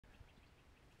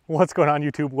What's going on,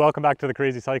 YouTube? Welcome back to the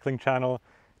Crazy Cycling channel.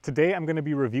 Today I'm going to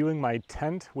be reviewing my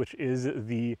tent, which is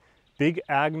the Big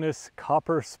Agnes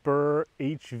Copper Spur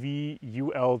HV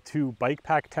UL2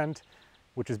 Bikepack tent,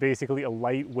 which is basically a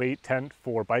lightweight tent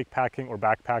for bikepacking or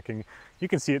backpacking. You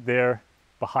can see it there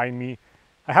behind me.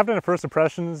 I have done a first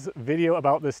impressions video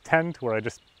about this tent where I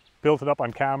just built it up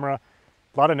on camera.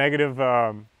 A lot of negative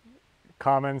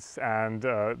comments and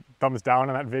thumbs down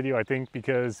on that video, I think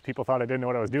because people thought I didn't know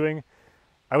what I was doing.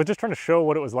 I was just trying to show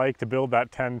what it was like to build that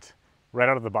tent right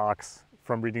out of the box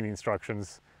from reading the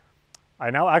instructions. I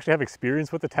now actually have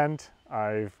experience with the tent.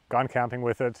 I've gone camping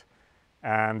with it,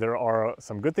 and there are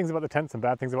some good things about the tent, some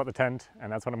bad things about the tent,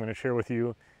 and that's what I'm going to share with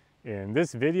you in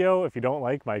this video. If you don't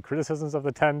like my criticisms of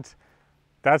the tent,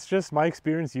 that's just my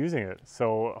experience using it.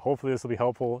 So hopefully this will be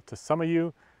helpful to some of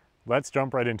you. Let's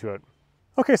jump right into it.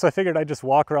 Okay, so I figured I'd just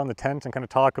walk around the tent and kind of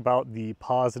talk about the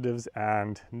positives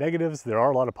and negatives. There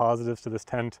are a lot of positives to this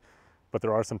tent, but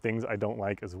there are some things I don't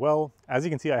like as well. As you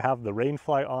can see, I have the rain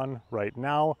fly on right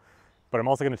now, but I'm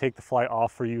also going to take the fly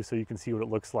off for you so you can see what it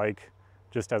looks like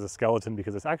just as a skeleton,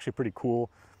 because it's actually pretty cool.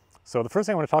 So the first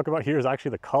thing I want to talk about here is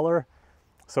actually the color.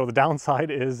 So the downside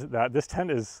is that this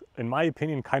tent is, in my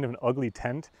opinion, kind of an ugly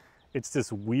tent. It's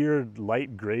this weird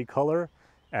light gray color,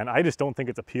 and I just don't think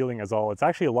it's appealing at all. It's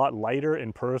actually a lot lighter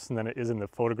in person than it is in the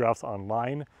photographs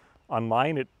online.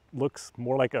 Online, it looks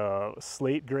more like a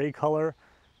slate gray color,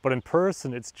 but in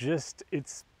person, it's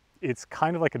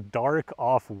kind of like a dark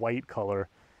off-white color,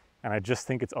 and I just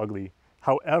think it's ugly.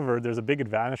 However, there's a big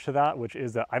advantage to that, which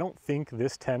is that I don't think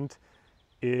this tent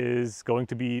is going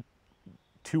to be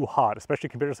too hot, especially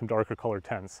compared to some darker colored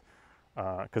tents.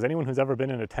 Because anyone who's ever been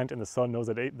in a tent in the sun knows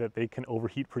that they can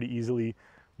overheat pretty easily.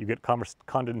 You get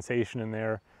condensation in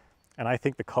there, and I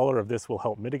think the color of this will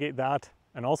help mitigate that.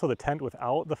 And also the tent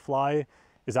without the fly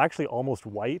is actually almost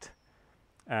white.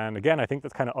 And again, I think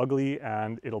that's kind of ugly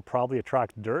and it'll probably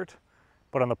attract dirt,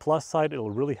 but on the plus side, it'll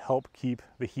really help keep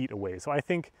the heat away. So I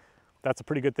think that's a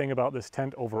pretty good thing about this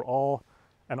tent overall.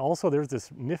 And also there's this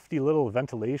nifty little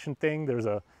ventilation thing. There's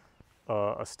a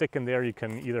stick in there you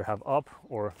can either have up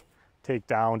or take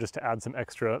down just to add some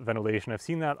extra ventilation. I've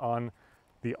seen that on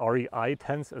the REI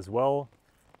tents as well.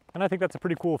 And I think that's a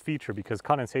pretty cool feature because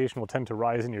condensation will tend to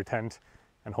rise in your tent,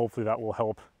 and hopefully that will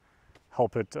help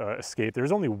it escape.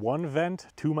 There's only one vent,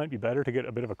 two might be better to get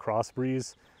a bit of a cross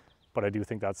breeze, but I do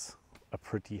think that's a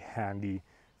pretty handy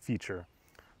feature.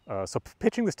 So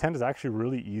pitching this tent is actually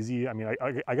really easy. I mean,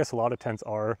 I guess a lot of tents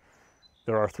are.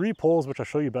 There are 3 poles, which I'll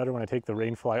show you better when I take the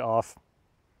rain fly off.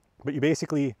 But you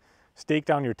basically stake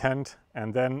down your tent,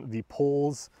 and then the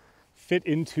poles fit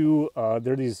into,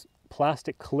 there are these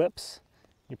plastic clips.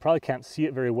 You probably can't see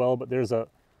it very well, but there's a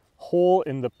hole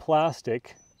in the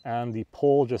plastic and the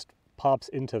pole just pops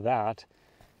into that.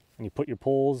 And you put your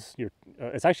poles,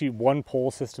 it's actually one pole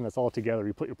system that's all together.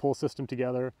 You put your pole system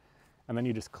together and then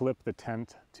you just clip the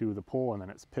tent to the pole and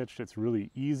then it's pitched. It's really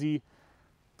easy.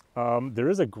 There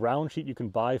is a ground sheet you can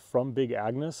buy from Big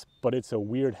Agnes, but it's a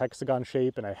weird hexagon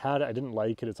shape and I didn't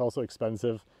like it. It's also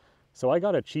expensive. So I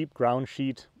got a cheap ground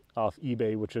sheet off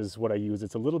eBay, which is what I use.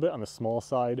 It's a little bit on the small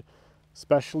side,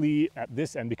 especially at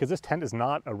this end, because this tent is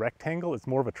not a rectangle, it's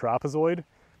more of a trapezoid.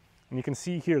 And you can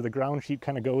see here the ground sheet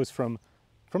kind of goes from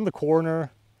the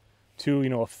corner to,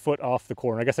 a foot off the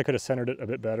corner. I guess I could have centered it a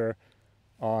bit better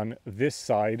on this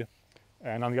side.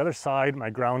 And on the other side, my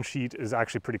ground sheet is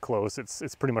actually pretty close.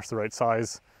 It's pretty much the right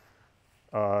size.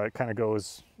 It kind of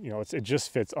goes, it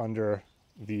just fits under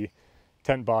the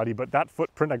tent body, but that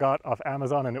footprint I got off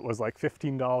Amazon and it was like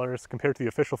 $15 compared to the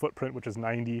official footprint, which is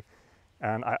 $90.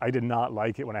 And I did not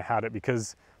like it when I had it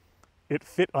because it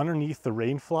fit underneath the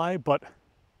rain fly, but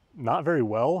not very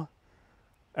well.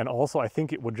 And also I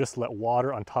think it would just let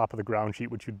water on top of the ground sheet,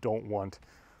 which you don't want.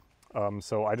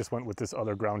 So I just went with this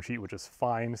other ground sheet, which is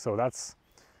fine. So that's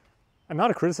not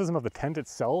a criticism of the tent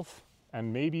itself.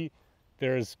 And maybe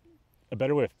there's a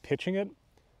better way of pitching it.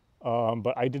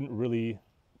 But I didn't really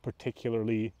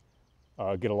particularly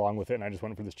get along with it, and I just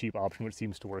went for this cheap option, which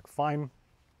seems to work fine.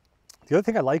 The other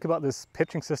thing I like about this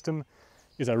pitching system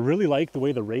is I really like the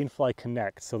way the rain fly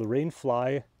connects. So the rain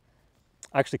fly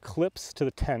actually clips to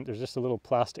the tent. There's just a little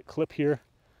plastic clip here.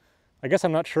 I guess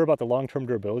I'm not sure about the long-term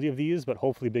durability of these, but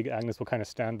hopefully Big Agnes will kind of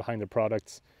stand behind their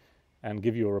products and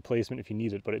give you a replacement if you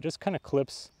need it. But it just kind of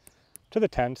clips to the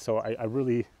tent, so I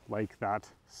really like that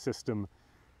system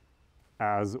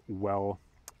as well.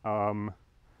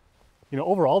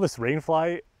 Overall, this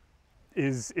rainfly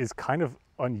is kind of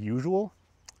unusual,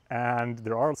 and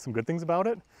there are some good things about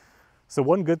it. So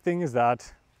one good thing is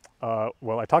that,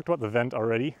 well, I talked about the vent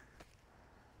already.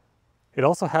 It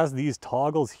also has these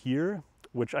toggles here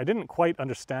which I didn't quite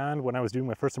understand when I was doing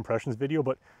my first impressions video,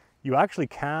 but you actually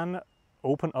can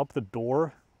open up the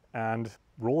door and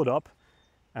roll it up,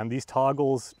 and these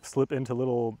toggles slip into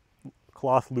little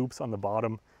cloth loops on the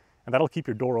bottom, and that'll keep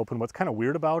your door open. What's kind of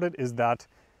weird about it is that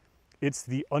it's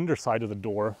the underside of the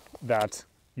door that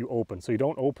you open. So you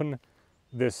don't open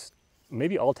this,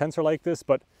 maybe all tents are like this,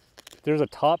 but there's a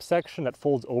top section that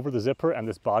folds over the zipper and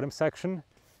this bottom section,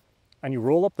 and you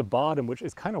roll up the bottom, which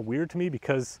is kind of weird to me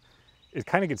because it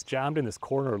kind of gets jammed in this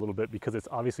corner a little bit because it's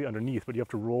obviously underneath, but you have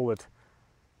to roll it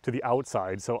to the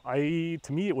outside. So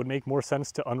to me, it would make more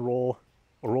sense to unroll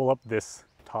or roll up this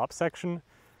top section,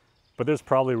 but there's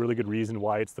probably a really good reason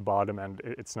why it's the bottom, and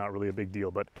it's not really a big deal.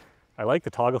 But I like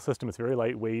the toggle system. It's very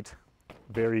lightweight,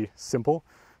 very simple.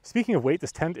 Speaking of weight,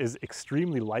 this tent is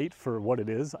extremely light for what it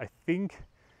is. I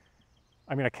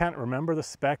can't remember the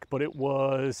spec, but it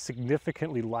was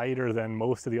significantly lighter than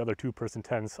most of the other two-person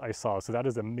tents I saw. So that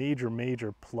is a major,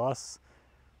 major plus.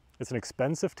 It's an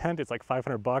expensive tent. It's like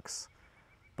 500 bucks,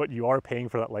 but you are paying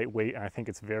for that lightweight, and I think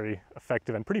it's very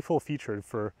effective and pretty full-featured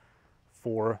for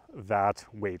that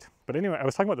weight. But anyway, I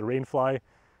was talking about the Rainfly.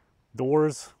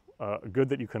 Doors, good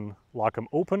that you can lock them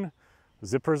open.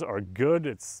 Zippers are good.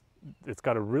 It's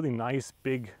got a really nice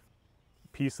big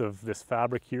piece of this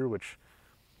fabric here, which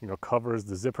covers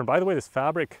the zipper. And by the way, this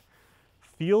fabric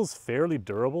feels fairly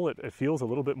durable. It feels a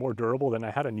little bit more durable than I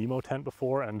had a Nemo tent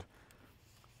before, and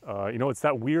it's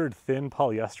that weird thin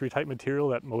polyester type material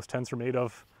that most tents are made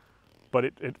of, but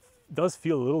it does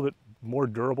feel a little bit more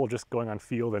durable just going on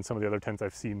feel than some of the other tents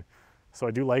I've seen. So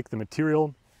I do like the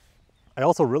material. I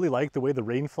also really like the way the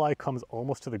Rainfly comes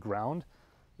almost to the ground.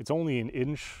 It's only an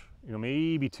inch,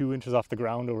 maybe 2 inches off the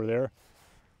ground over there.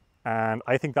 And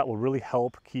I think that will really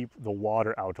help keep the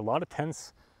water out. A lot of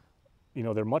tents,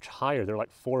 they're much higher. They're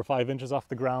like 4 or 5 inches off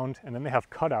the ground, and then they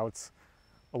have cutouts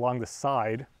along the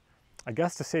side, I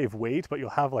guess to save weight, but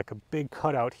you'll have like a big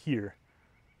cutout here.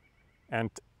 And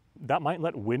that might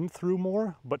let wind through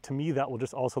more, but to me that will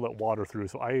just also let water through.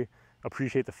 So I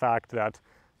appreciate the fact that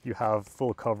you have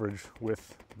full coverage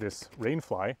with this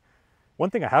Rainfly. One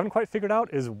thing I haven't quite figured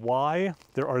out is why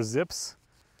there are zips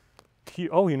here.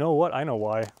 Oh, you know what? I know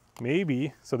why.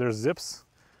 Maybe, so there's zips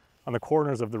on the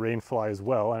corners of the Rainfly as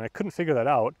well, and I couldn't figure that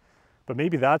out, but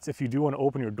maybe that's if you do want to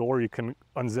open your door, you can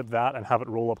unzip that and have it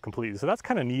roll up completely. So that's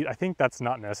kind of neat. I think that's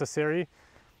not necessary.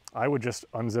 I would just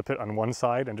unzip it on one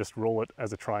side and just roll it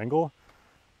as a triangle,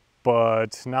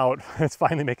 but now it's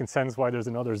finally making sense why there's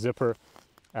another zipper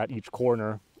at each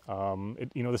corner.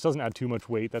 This doesn't add too much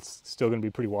weight. That's still going to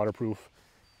be pretty waterproof,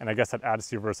 and I guess that adds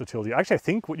to your versatility. Actually, I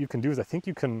think what you can do is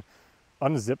you can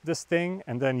unzip this thing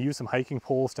and then use some hiking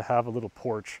poles to have a little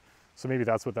porch. So maybe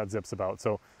that's what that zip's about.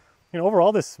 So,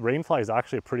 overall this Rainfly is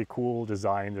actually a pretty cool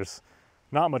design. There's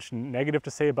not much negative to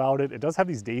say about it. It does have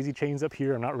these daisy chains up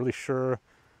here. I'm not really sure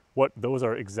what those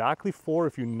are exactly for.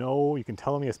 If you can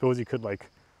tell me. I suppose you could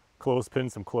like clothespin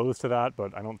some clothes to that,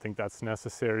 but I don't think that's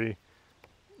necessary.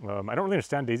 I don't really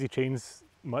understand daisy chains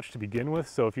much to begin with.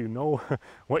 So if you know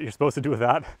what you're supposed to do with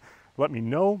that, let me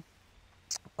know.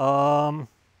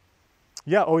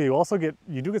 Yeah,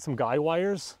 you do get some guy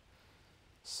wires.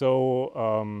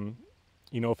 So,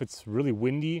 if it's really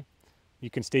windy, you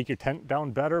can stake your tent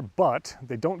down better, but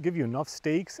they don't give you enough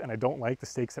stakes, and I don't like the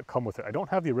stakes that come with it. I don't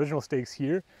have the original stakes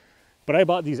here, but I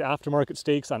bought these aftermarket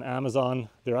stakes on Amazon.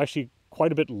 They're actually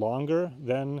quite a bit longer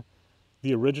than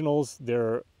the originals.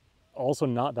 They're also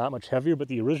not that much heavier, but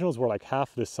the originals were like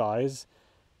half this size.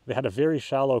 They had a very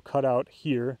shallow cutout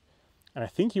here, and I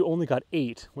think you only got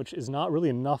 8, which is not really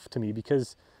enough to me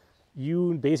because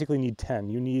you basically need 10.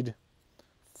 You need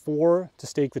 4 to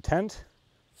stake the tent,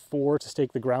 4 to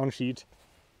stake the ground sheet,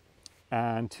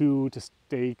 and 2 to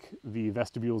stake the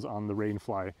vestibules on the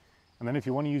Rainfly. And then if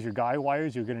you want to use your guy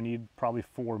wires, you're going to need probably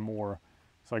 4 more.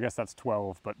 So I guess that's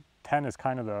 12, but 10 is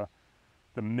kind of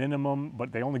the minimum,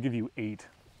 but they only give you 8,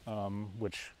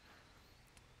 which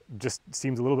just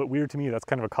seems a little bit weird to me. That's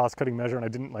kind of a cost-cutting measure, and I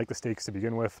didn't like the stakes to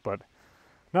begin with, but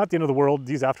not the end of the world.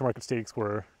 These aftermarket stakes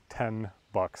were 10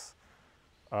 bucks.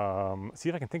 See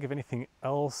if I can think of anything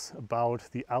else about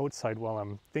the outside while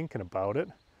I'm thinking about it.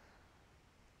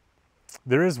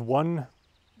 There is one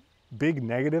big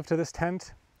negative to this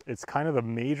tent. It's kind of the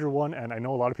major one, and I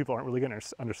know a lot of people aren't really going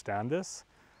to understand this,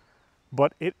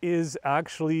 but it is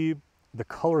actually the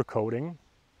color coding,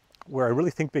 where I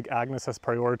really think Big Agnes has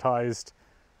prioritized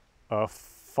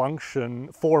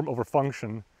form over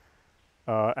function.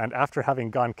 And after having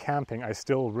gone camping, I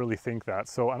still really think that.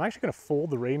 So I'm actually going to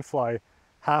fold the Rainfly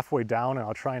halfway down, and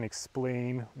I'll try and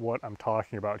explain what I'm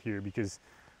talking about here, because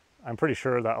I'm pretty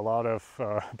sure that a lot of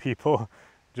people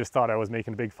just thought I was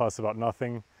making a big fuss about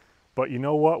nothing. But you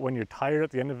know what, when you're tired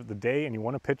at the end of the day and you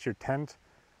want to pitch your tent,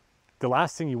 the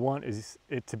last thing you want is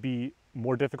it to be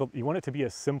more difficult. You want it to be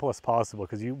as simple as possible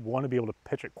because you want to be able to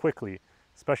pitch it quickly,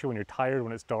 especially when you're tired,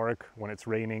 when it's dark, when it's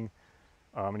raining,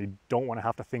 and you don't want to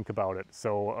have to think about it.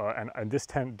 So, and this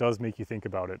tent does make you think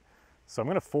about it. So I'm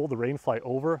going to fold the rainfly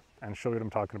over and show you what I'm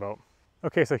talking about.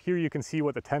 Okay, so here you can see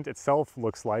what the tent itself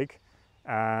looks like.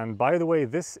 And by the way,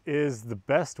 this is the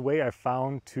best way I've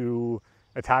found to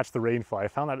attach the rainfly. I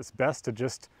found that it's best to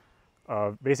just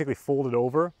basically fold it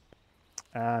over,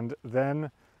 and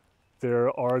then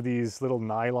there are these little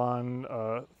nylon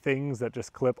things that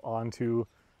just clip onto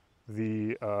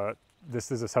the,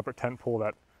 this is a separate tent pole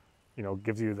that, you know,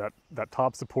 gives you that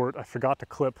top support. I forgot to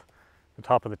clip the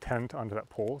top of the tent onto that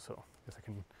pole, so I guess I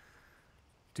can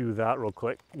do that real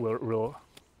quick, real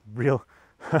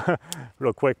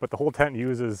quick. But the whole tent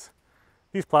uses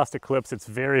these plastic clips. It's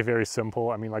very, very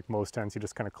simple. I mean, like most tents, you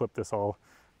just kind of clip this all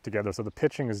together. So the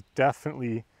pitching is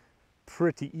definitely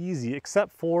pretty easy,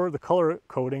 except for the color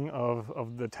coding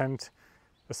of the tent,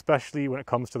 especially when it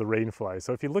comes to the rainfly.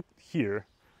 So if you look here,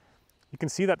 you can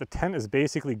see that the tent is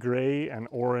basically gray and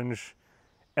orange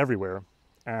everywhere.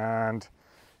 And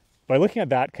by looking at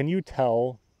that, can you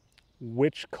tell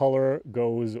which color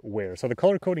goes where? So the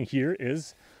color coding here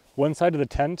is one side of the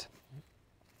tent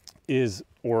is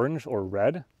orange or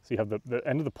red. So you have the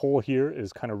end of the pole here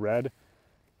is kind of red.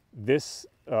 This,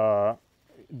 the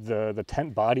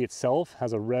tent body itself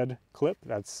has a red clip.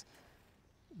 That's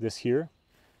this here.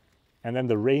 And then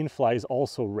the rainfly is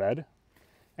also red.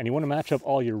 And you want to match up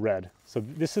all your red. So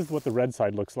this is what the red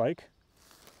side looks like.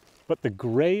 But the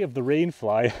gray of the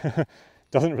rainfly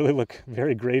doesn't really look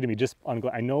very gray to me. Just on,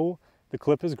 I know the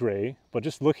clip is gray, but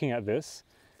just looking at this,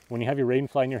 when you have your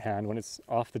rainfly in your hand, when it's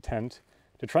off the tent,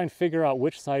 to try and figure out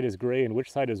which side is gray and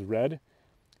which side is red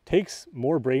takes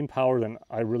more brain power than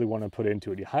I really want to put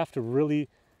into it. You have to really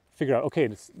figure out, okay,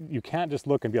 you can't just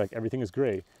look and be like, everything is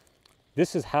gray.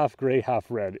 This is half gray, half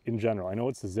red in general. I know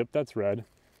it's the zip that's red,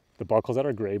 the buckles that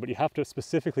are gray, but you have to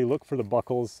specifically look for the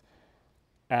buckles,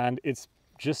 and it's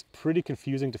just pretty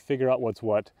confusing to figure out what's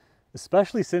what,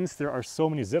 especially since there are so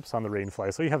many zips on the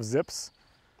rainfly. So you have zips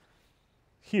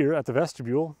here at the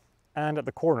vestibule and at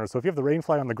the corner. So if you have the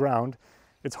rainfly on the ground,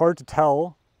 it's hard to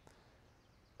tell,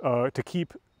 to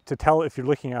tell if you're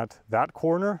looking at that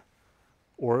corner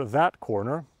or that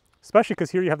corner, especially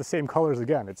because here you have the same colors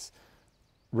again. It's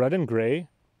red and gray,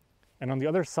 and on the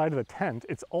other side of the tent,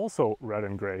 it's also red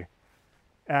and gray.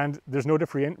 And there's no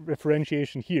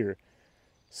differentiation here.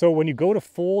 So when you go to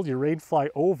fold your rainfly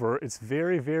over, it's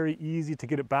very, very easy to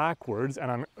get it backwards, and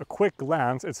on a quick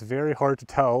glance, it's very hard to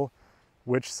tell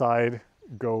which side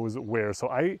goes where. So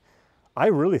I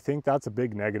really think that's a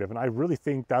big negative, and I really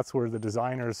think that's where the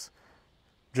designers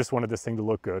just wanted this thing to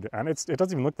look good. And it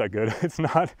doesn't even look that good. It's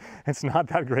not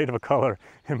that great of a color,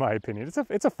 in my opinion.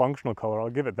 It's a functional color, I'll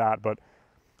give it that, but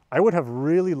I would have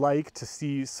really liked to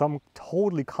see some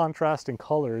totally contrasting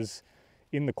colors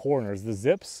in the corners. The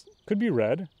zips could be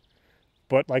red,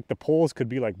 but like the poles could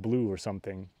be like blue or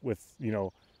something with, you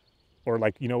know, or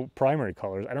like, you know, primary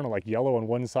colors. I don't know, like yellow on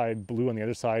one side, blue on the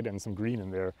other side, and some green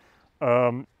in there.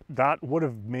 That would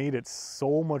have made it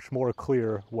so much more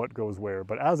clear what goes where.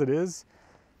 But as it is,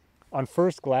 on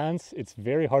first glance, it's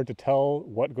very hard to tell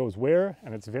what goes where,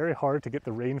 and it's very hard to get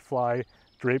the rainfly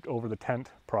draped over the tent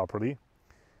properly.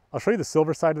 I'll show you the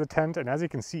silver side of the tent, and as you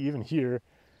can see even here,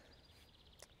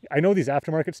 I know these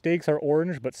aftermarket stakes are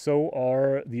orange, but so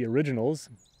are the originals.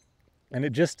 And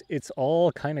it's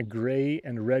all kind of gray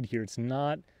and red here. It's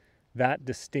not that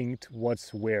distinct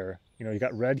what's where. You know, you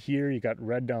got red here, you got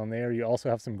red down there, you also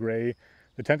have some gray.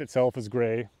 The tent itself is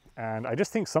gray, and I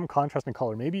just think some contrasting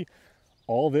color. Maybe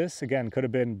all this, again, could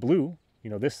have been blue. You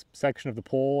know, this section of the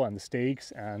pole and the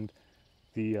stakes and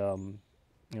the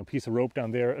you know, piece of rope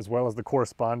down there, as well as the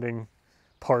corresponding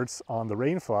parts on the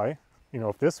rainfly. You know,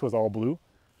 if this was all blue,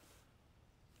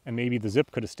 and maybe the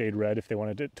zip could have stayed red if they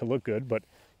wanted it to look good, but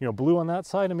you know, blue on that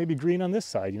side and maybe green on this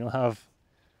side. You know,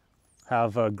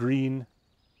 have green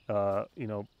you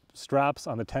know, straps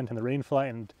on the tent and the rainfly,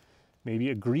 and maybe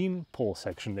a green pole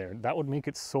section there. That would make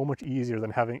it so much easier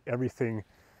than having everything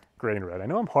gray and red. I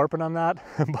know I'm harping on that,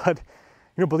 but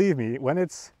you know, believe me, when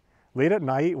it's late at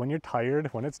night, when you're tired,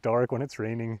 when it's dark, when it's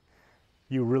raining,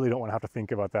 you really don't want to have to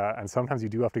think about that. And sometimes you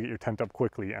do have to get your tent up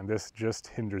quickly, and this just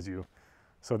hinders you.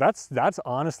 So that's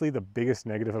honestly the biggest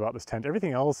negative about this tent.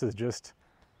 Everything else is just,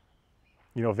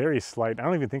 you know, very slight. I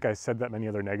don't even think I said that many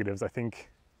other negatives. I think,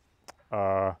 you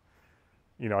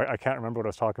know, I can't remember what I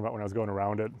was talking about when I was going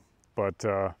around it, but,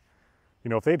 you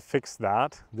know, if they'd fixed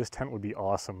that, this tent would be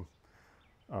awesome.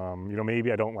 You know,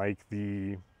 maybe I don't like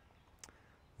the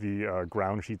the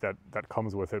ground sheet that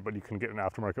comes with it, but you can get an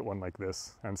aftermarket one like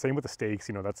this. And same with the stakes,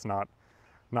 you know, that's not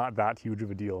that huge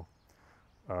of a deal.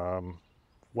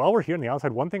 While we're here on the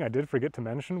outside, one thing I did forget to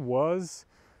mention was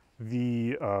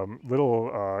the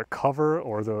little cover,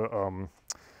 or the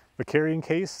carrying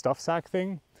case stuff sack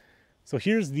thing. So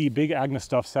here's the Big Agnes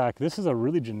stuff sack. This is a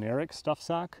really generic stuff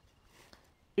sack.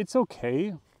 It's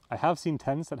okay. I have seen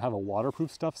tents that have a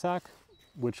waterproof stuff sack,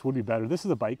 which would be better. This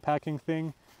is a bike packing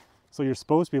thing. So you're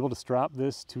supposed to be able to strap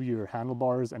this to your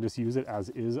handlebars and just use it as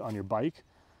is on your bike.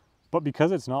 But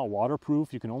because it's not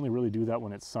waterproof, you can only really do that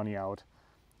when it's sunny out.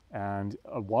 And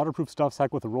a waterproof stuff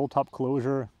sack with a roll top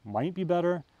closure might be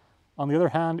better. On the other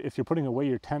hand, if you're putting away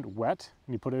your tent wet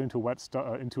and you put it into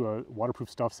a waterproof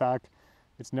stuff sack,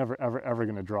 it's never ever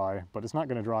going to dry. But it's not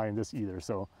going to dry in this either.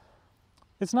 So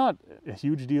it's not a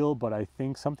huge deal, but I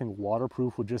think something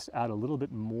waterproof would just add a little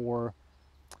bit more.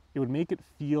 It would make it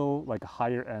feel like a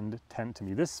higher end tent to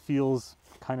me. This feels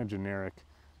kind of generic,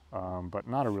 but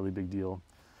not a really big deal.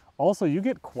 Also, you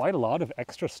get quite a lot of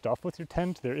extra stuff with your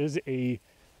tent. There is a,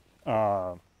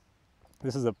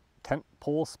 this is a tent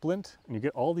pole splint, and you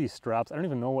get all these straps. I don't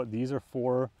even know what these are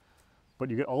for, but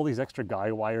you get all these extra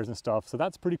guy wires and stuff. So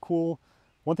that's pretty cool.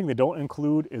 One thing they don't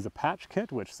include is a patch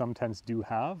kit, which some tents do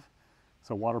have.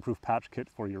 So waterproof patch kit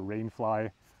for your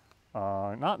rainfly.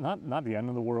 Not the end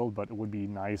of the world, but it would be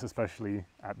nice, especially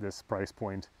at this price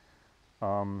point.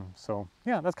 So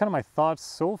yeah, that's kind of my thoughts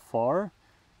so far.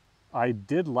 I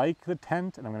did like the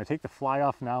tent, and I'm going to take the fly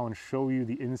off now and show you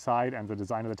the inside and the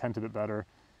design of the tent a bit better,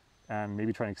 and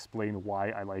maybe try and explain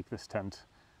why I like this tent.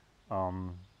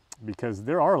 Because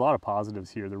there are a lot of positives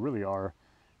here, there really are.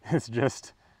 It's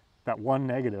just that one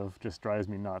negative just drives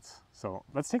me nuts. So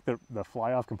let's take the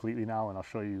fly off completely now, and I'll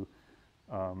show you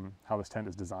how this tent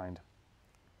is designed.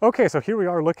 Okay, so here we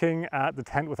are looking at the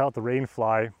tent without the rain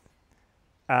fly.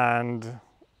 And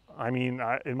I mean,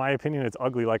 in my opinion, it's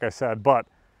ugly, like I said, but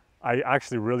I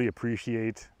actually really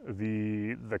appreciate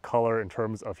the color in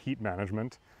terms of heat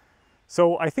management.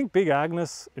 So I think Big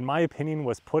Agnes, in my opinion,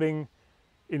 was putting,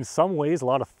 in some ways, a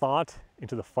lot of thought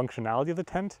into the functionality of the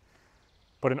tent,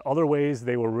 but in other ways,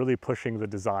 they were really pushing the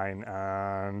design,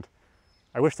 and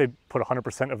I wish they'd put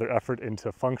 100% of their effort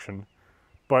into function.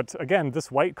 But again,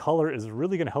 this white color is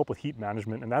really going to help with heat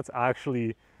management, and that's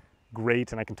actually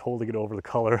great, and I can totally get over the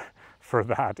color for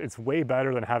that. It's way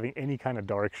better than having any kind of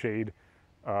dark shade.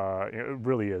 It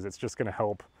really is. It's just going to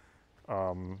help,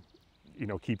 you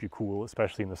know, keep you cool,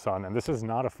 especially in the sun. And this is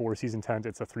not a 4-season tent;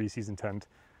 it's a 3-season tent,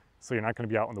 so you're not going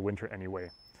to be out in the winter anyway.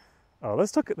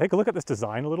 Let's take a look at this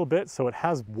design a little bit. So it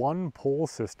has one pole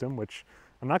system, which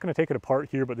I'm not going to take it apart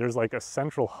here, but there's like a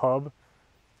central hub,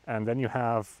 and then you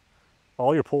have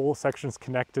all your pole sections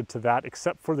connected to that,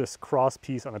 except for this cross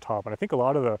piece on the top. And I think a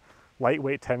lot of the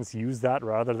lightweight tents use that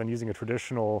rather than using a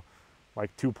traditional,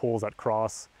 like, 2 poles that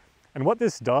cross. And what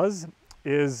this does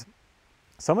is,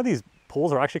 some of these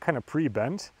poles are actually kind of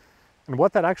pre-bent. And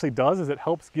what that actually does is it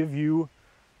helps give you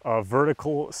a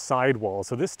vertical sidewall.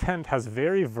 So this tent has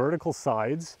very vertical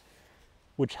sides,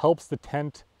 which helps the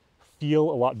tent feel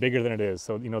a lot bigger than it is.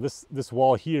 So, you know, this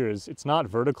wall here it's not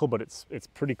vertical, but it's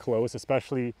pretty close,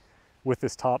 especially with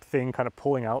this top thing kind of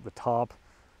pulling out the top.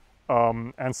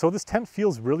 And so this tent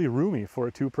feels really roomy for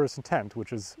a 2-person tent,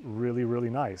 which is really, really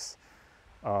nice.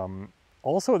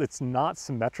 Also, it's not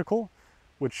symmetrical,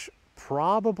 which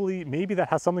maybe that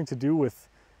has something to do with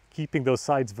keeping those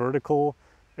sides vertical.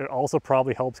 It also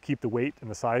probably helps keep the weight and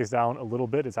the size down a little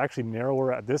bit. It's actually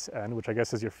narrower at this end, which I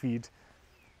guess is your feet,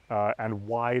 and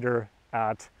wider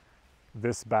at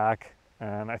this back.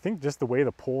 And I think just the way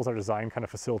the poles are designed kind of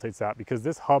facilitates that, because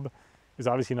this hub is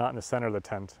obviously not in the center of the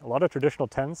tent. A lot of traditional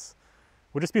tents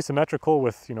would just be symmetrical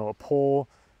with, you know, a pole,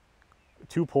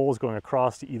 2 poles going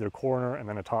across to either corner, and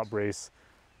then a top brace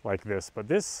like this. But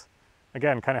this,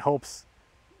 again, kind of helps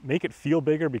make it feel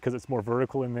bigger because it's more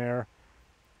vertical in there.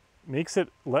 Makes it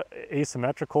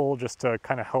asymmetrical just to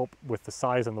kind of help with the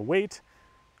size and the weight.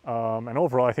 And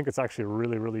overall, I think it's actually a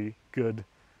really, really good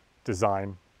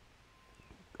design.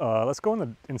 Let's go on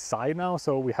the inside now.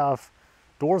 So we have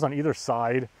doors on either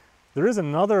side. There is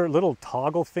another little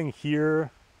toggle thing here.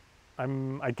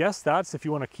 I guess that's if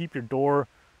you want to keep your door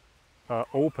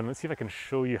open. Let's see if I can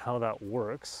show you how that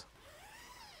works.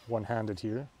 One-handed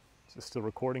here. Is this still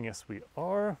recording? Yes, we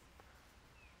are.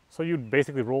 So you'd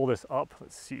basically roll this up.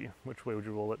 Let's see, which way would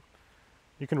you roll it?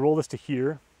 You can roll this to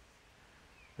here.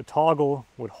 The toggle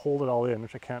would hold it all in,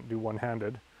 which I can't do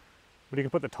one-handed. But you can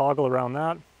put the toggle around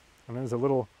that, and there's a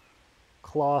little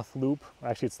cloth loop.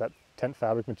 Actually, it's that tent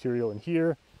fabric material in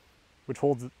here, which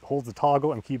holds the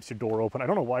toggle and keeps your door open. I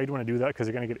don't know why you'd want to do that, because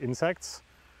you're going to get insects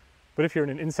But if you're in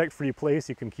an insect-free place,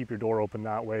 you can keep your door open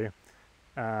that way.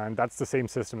 And that's the same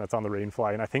system that's on the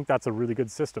Rainfly, and I think that's a really good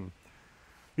system.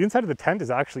 The inside of the tent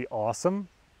is actually awesome.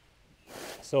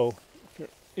 So if you're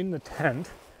in the tent,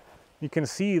 you can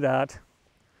see that,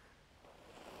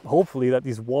 hopefully, that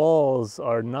these walls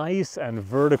are nice and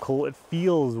vertical. It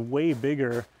feels way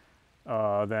bigger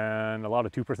than a lot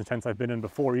of two-person tents I've been in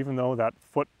before, even though that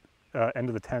foot end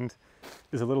of the tent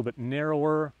is a little bit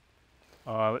narrower.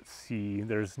 Let's see,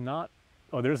 there's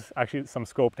actually some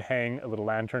scope to hang a little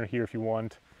lantern here if you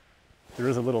want. There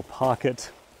is a little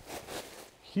pocket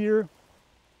here.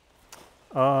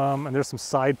 And there's some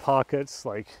side pockets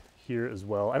like here as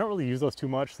well. I don't really use those too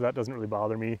much, so that doesn't really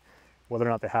bother me whether or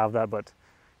not they have that, but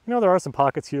you know, there are some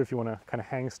pockets here if you want to kind of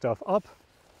hang stuff up.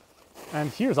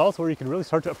 And here's also where you can really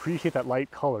start to appreciate that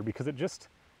light color, because it just,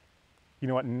 you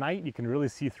know, at night you can really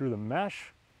see through the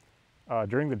mesh.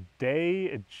 During the day,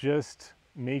 it just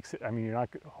makes it, I mean, you're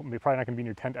probably not going to be in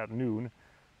your tent at noon,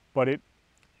 but it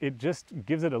just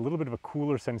gives it a little bit of a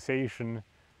cooler sensation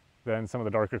than some of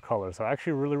the darker colors. So I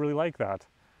actually really, really like that.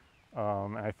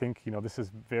 And I think, you know, this is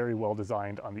very well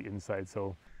designed on the inside.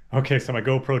 So, okay, so my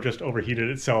GoPro just overheated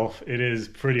itself. It is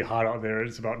pretty hot out there.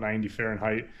 It's about 90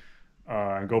 Fahrenheit.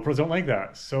 And GoPros don't like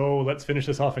that. So let's finish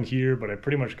this off in here, but I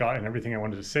pretty much gotten everything I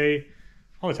wanted to say.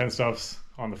 All the tent stuff's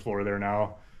on the floor there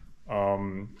now.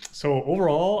 So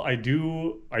overall, I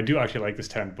do actually like this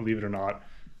tent, believe it or not.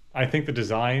 I think the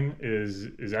design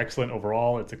is excellent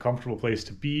overall. It's a comfortable place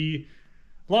to be.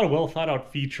 A lot of well thought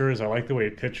out features. I like the way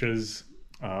it pitches.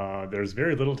 There's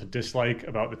very little to dislike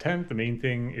about the tent. The main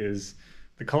thing is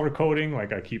the color coding,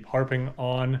 like I keep harping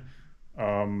on.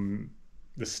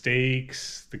 The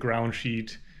stakes, the ground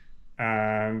sheet,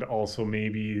 and also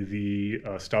maybe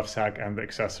the stuff sack and the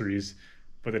accessories.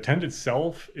 But the tent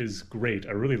itself is great.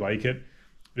 I really like it.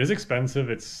 It is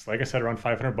expensive. It's, like I said, around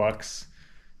 500 bucks.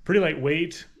 Pretty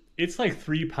lightweight. It's like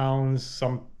 3 pounds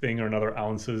something or another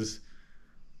ounces.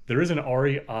 There is an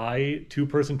REI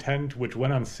two-person tent, which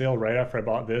went on sale right after I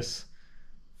bought this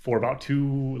for about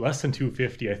less than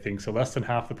 $250, I think. So less than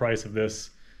half the price of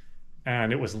this.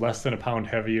 And it was less than a pound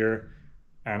heavier.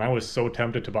 And I was so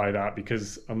tempted to buy that,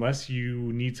 because unless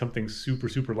you need something super,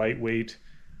 super lightweight,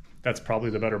 that's probably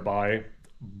the better buy.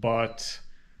 But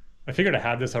I figured I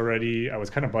had this already. I was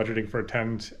kind of budgeting for a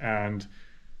tent, and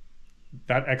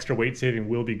that extra weight saving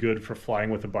will be good for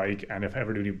flying with a bike and if I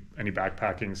ever do any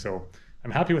backpacking. So I'm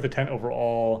happy with the tent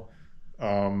overall.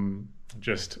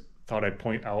 Just thought I'd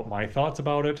point out my thoughts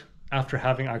about it after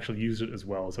having actually used it as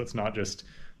well. So it's not just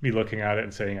me looking at it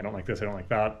and saying, I don't like this, I don't like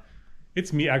that.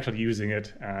 It's me actually using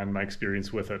it and my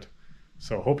experience with it.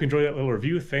 So hope you enjoyed that little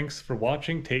review. Thanks for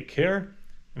watching. Take care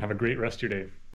and have a great rest of your day.